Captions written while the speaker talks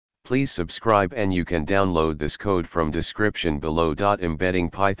Please subscribe, and you can download this code from description below. Embedding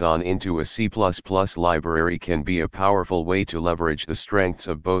Python into a C++ library can be a powerful way to leverage the strengths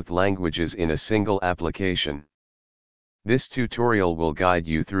of both languages in a single application. This tutorial will guide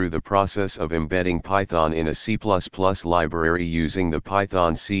you through the process of embedding Python in a C++ library using the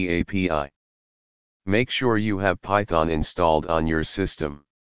Python C API. Make sure you have Python installed on your system.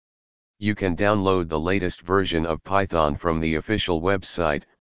 You can download the latest version of Python from the official website,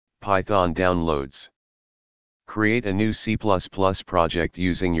 Python Downloads. Create a new C++ project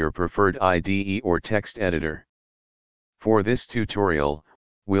using your preferred IDE or text editor. For this tutorial,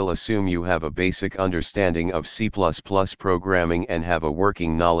 we'll assume you have a basic understanding of C++ programming and have a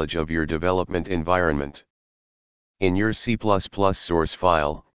working knowledge of your development environment. In your C++ source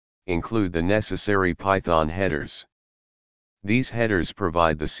file, include the necessary Python headers. These headers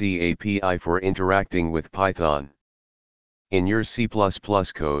provide the C API for interacting with Python. In your C++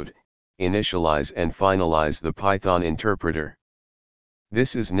 code, initialize and finalize the Python interpreter.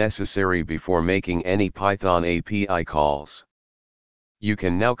 This is necessary before making any Python API calls. You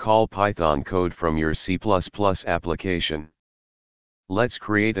can now call Python code from your C++ application. Let's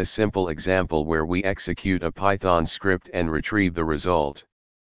create a simple example where we execute a Python script and retrieve the result.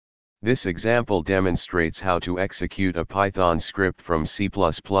 This example demonstrates how to execute a Python script from C++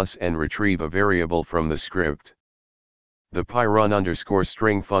 and retrieve a variable from the script. The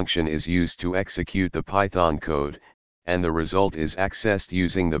pyrun_string function is used to execute the Python code, and the result is accessed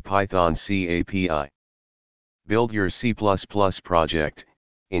using the Python C API. Build your C++ project,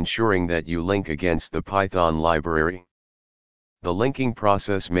 ensuring that you link against the Python library. The linking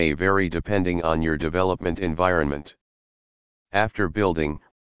process may vary depending on your development environment. After building,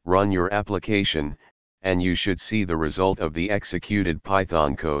 run your application, and you should see the result of the executed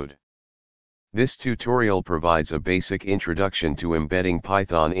Python code. This tutorial provides a basic introduction to embedding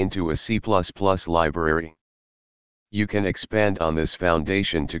Python into a C++ library. You can expand on this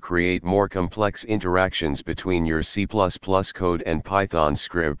foundation to create more complex interactions between your C++ code and Python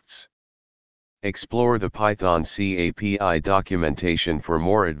scripts. Explore the Python C API documentation for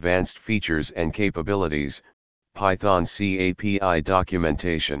more advanced features and capabilities. Python C API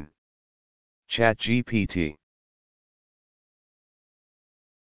documentation. ChatGPT.